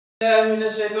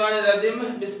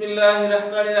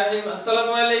Bismillahirrahmanirrahim.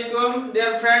 Assalamu alaikum,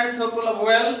 dear friends. Hope you are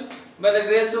well. By the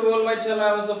grace of Almighty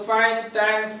Allah, I am so fine.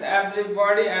 Thanks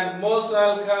everybody, and most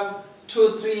welcome to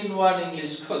 3-in-1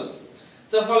 English course.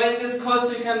 So, following this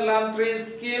course, you can learn 3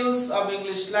 skills of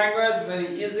English language very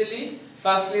easily.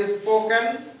 Firstly,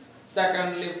 spoken.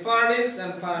 Secondly, phonetics,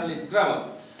 and finally, grammar.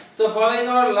 So, following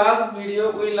our last video,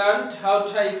 we learned how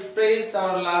to express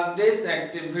our last day's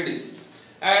activities.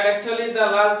 And actually the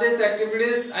last day's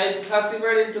activities I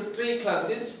classified into 3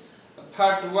 classes,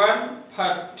 part 1,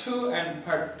 part 2 and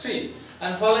part 3.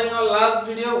 And following our last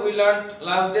video we learned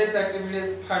last day's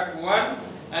activities part 1,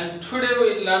 and today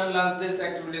we learn last day's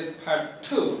activities part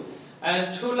 2.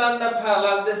 And to learn the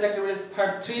last day's activities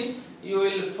part 3, you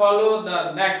will follow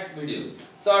the next video.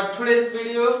 So today's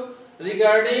video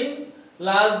regarding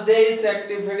last day's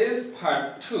activities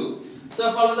part 2. So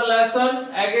follow the lesson.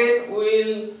 Again we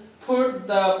will put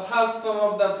the past form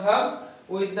of the verb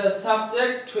with the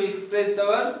subject to express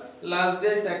our last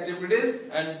day's activities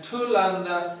and to learn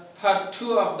the part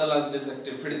 2 of the last day's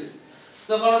activities.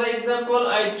 So for the example,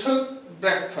 I took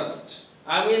breakfast.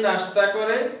 Ami nashta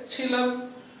kore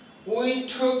chilam. We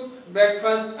took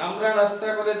breakfast. Amra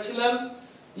nashta kore chilam.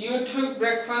 You took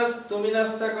breakfast. Tumi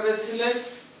nashta kore chile.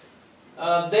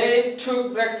 They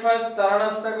took breakfast. Tara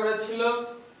nashta kore chilo.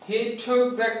 He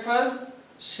took breakfast.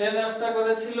 সে নাস্তা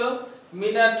করেছিল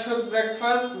Mina took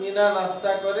breakfast Mina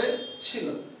নাস্তা করেছিল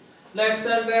next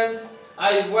sentence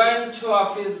I went to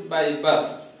office by bus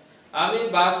আমি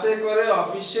বাসে করে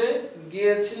অফিসে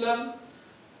গিয়েছিলাম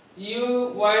you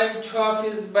went to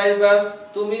office by bus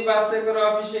তুমি বাসে করে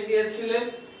অফিসে গিয়েছিলে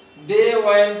they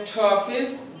went to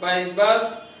office by bus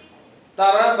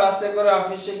তারা বাসে করে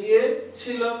অফিসে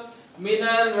গিয়েছিল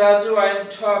Mina and Raju went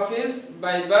to office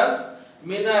by bus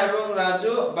Mina এবং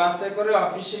রাজু বাসে করে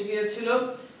অফিসে গিয়েছিল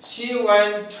she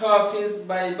went to office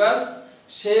by bus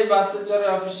সে বাসে চড়ে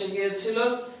অফিসে গিয়েছিল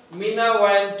Mina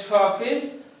went to office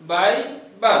by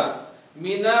bus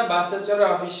Mina বাসে চড়ে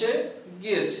অফিসে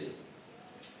গিয়েছিল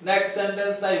next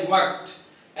sentence I worked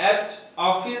at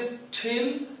office till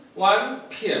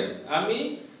 1 pm আমি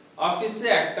অফিসে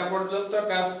 1টা পর্যন্ত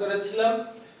কাজ করেছিলাম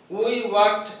We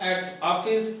worked at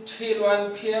office till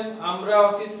 1 pm. আমরা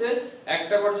অফিসে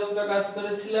 1টা পর্যন্ত কাজ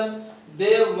করেছিলাম.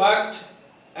 They worked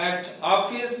at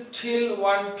office till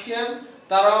 1 pm.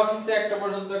 তারা অফিসে 1টা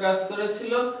পর্যন্ত কাজ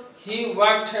করেছিল. He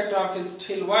worked at office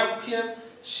till 1 pm.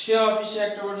 সে অফিসে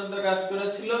 1টা পর্যন্ত কাজ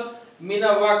করেছিল.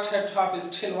 Mina worked at office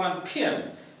till 1 pm.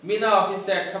 Mina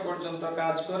অফিসে 1টা পর্যন্ত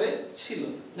কাজ করেছিল.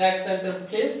 Next sentence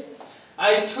please.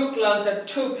 I took lunch at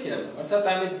 2 pm. অর্থাৎ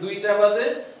আমি 2টা বাজে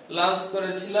লাঞ্চ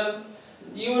করেছিলাম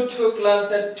you took lunch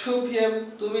at 2 pm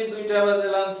তুমি 2টা বাজে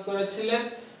লাঞ্চ করেছিলে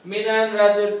Mina and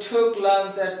Raju took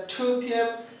lunch at 2 pm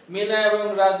Mina এবং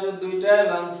রাজু 2টায়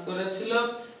লাঞ্চ করেছিল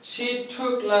she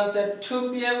took lunch at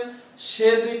 2 pm say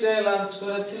 2টায় lunch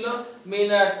করেছিল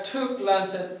Mina took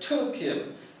lunch at 2 pm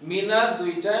Mina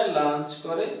 2টায় lunch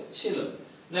করেছিল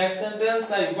next sentence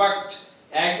I worked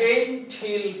again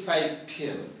till 5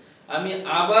 pm আমি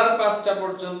আবার 5টা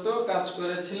পর্যন্ত কাজ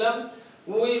করেছিলাম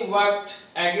We worked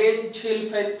again till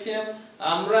 5 pm.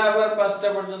 আমরা আবার 5টা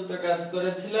পর্যন্ত কাজ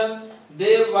করেছিলাম.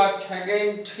 They worked again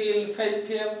till 5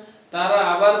 pm. তারা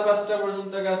আবার 5টা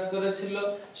পর্যন্ত কাজ করেছিল.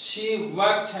 She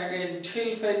worked again till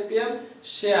 5 pm.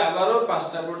 সে আবারও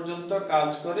 5টা পর্যন্ত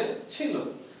কাজ করেছিল.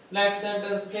 Next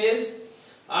sentence please.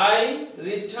 I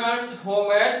returned home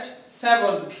at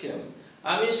 7 pm.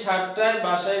 আমি 7টায়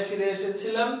বাসায় ফিরে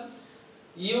এসেছিলাম.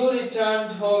 You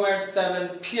returned home at 7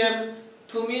 pm.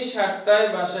 তুমি 7টায়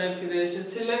বাসায় ফিরে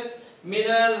এসেছিলে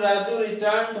Mina and Raju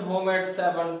returned home at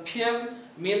 7 pm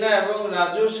Mina এবং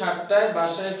রাজু 7টায়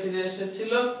বাসায় ফিরে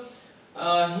এসেছিল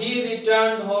he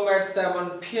returned home at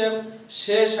 7 pm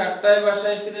সে 7টায়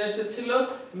বাসায় ফিরে এসেছিল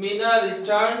Mina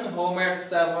returned home at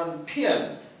 7 pm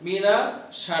Mina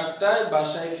 7টায়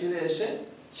বাসায় ফিরে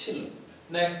এসেছিল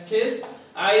next please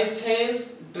I changed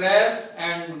dress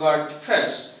and got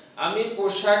fresh আমি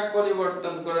পোশাক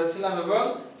পরিবর্তন করেছিলাম এবং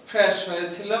fresh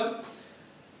হয়েছিলাম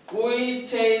we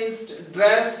changed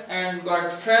dress and got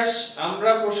fresh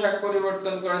আমরা পোশাক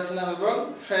পরিবর্তন করেছিলাম এবং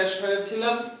fresh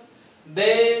হয়েছিলাম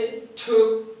they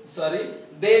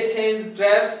changed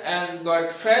dress and got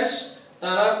fresh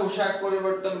তারা পোশাক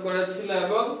পরিবর্তন করেছিল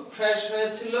এবং fresh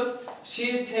হয়েছিল she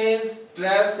changed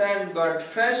dress and got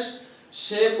fresh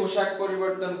সে পোশাক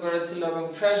পরিবর্তন করেছিল এবং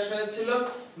fresh হয়েছিল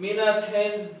Mina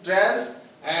changed dress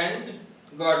and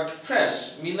got fresh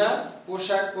Mina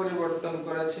পোশাক পরিবর্তন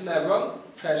করেছিল এবং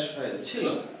ফ্রেশ হয়েছিল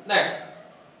next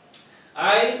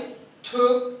I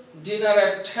took dinner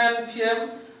at 10 pm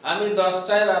আমি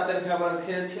 10টায় রাতের খাবার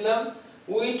খেয়েছিলাম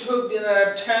we took dinner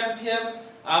at 10 pm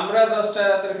আমরা 10টায়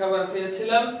রাতের খাবার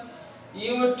খেয়েছিলাম।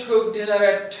 You took dinner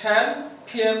at 10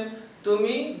 p.m.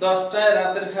 তুমি 10টায়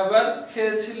রাতের খাবার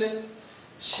খেয়েছিলে।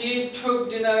 She took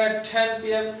dinner at 10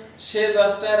 p.m. সে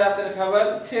 10টায় রাতের খাবার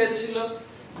খেয়েছিল।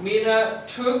 Mina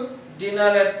took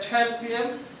dinner at 10 p.m.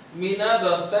 Mina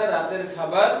 10টায় রাতের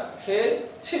খাবার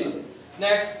খেয়েছিল।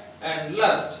 Next and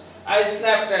last, I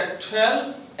slept at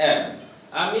 12 am.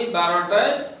 আমি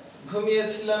 12টায়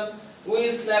ঘুমিয়েছিলাম। We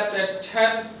slept at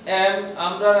 10 am.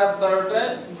 আমরা রাত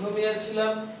 12টায়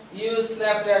ঘুমিয়েছিলাম। You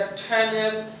slept at 10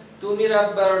 am. তুমি রাত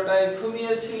 12টায়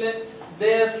ঘুমিয়েছিলে।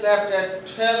 They slept at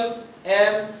 12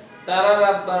 am. তারা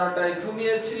রাত 12টায়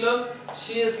ঘুমিয়েছিল।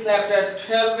 She slept at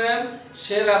 12 am.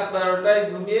 সে রাত 12টায়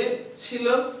ঘুমিয়েছিল।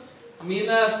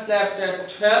 Mina slept at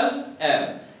 12 am.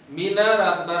 Mina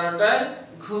রাত 12টায়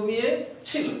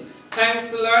ঘুমিয়েছিল। Thanks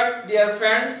a lot, dear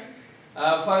friends,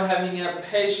 for having your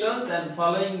patience and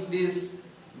following this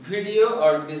video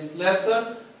or this lesson.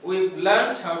 We've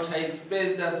learned how to express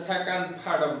the second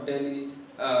part of daily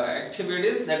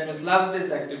activities, that means last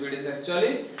day's activities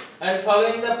actually. And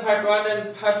following the part 1 and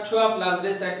part 2 of last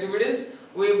day's activities,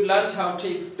 we've learned how to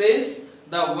express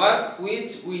the work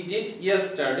which we did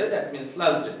yesterday, that means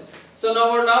last day. So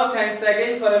now thanks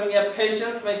again for having your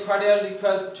patience. My cordial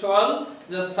request to all,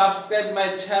 just subscribe my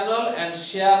channel and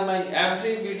share my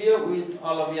every video with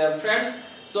all of your friends,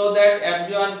 so that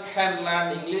everyone can learn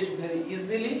English very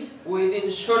easily within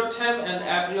short time, and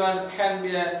everyone can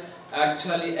be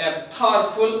actually a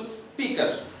powerful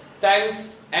speaker.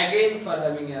 Thanks again for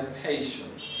having your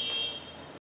patience.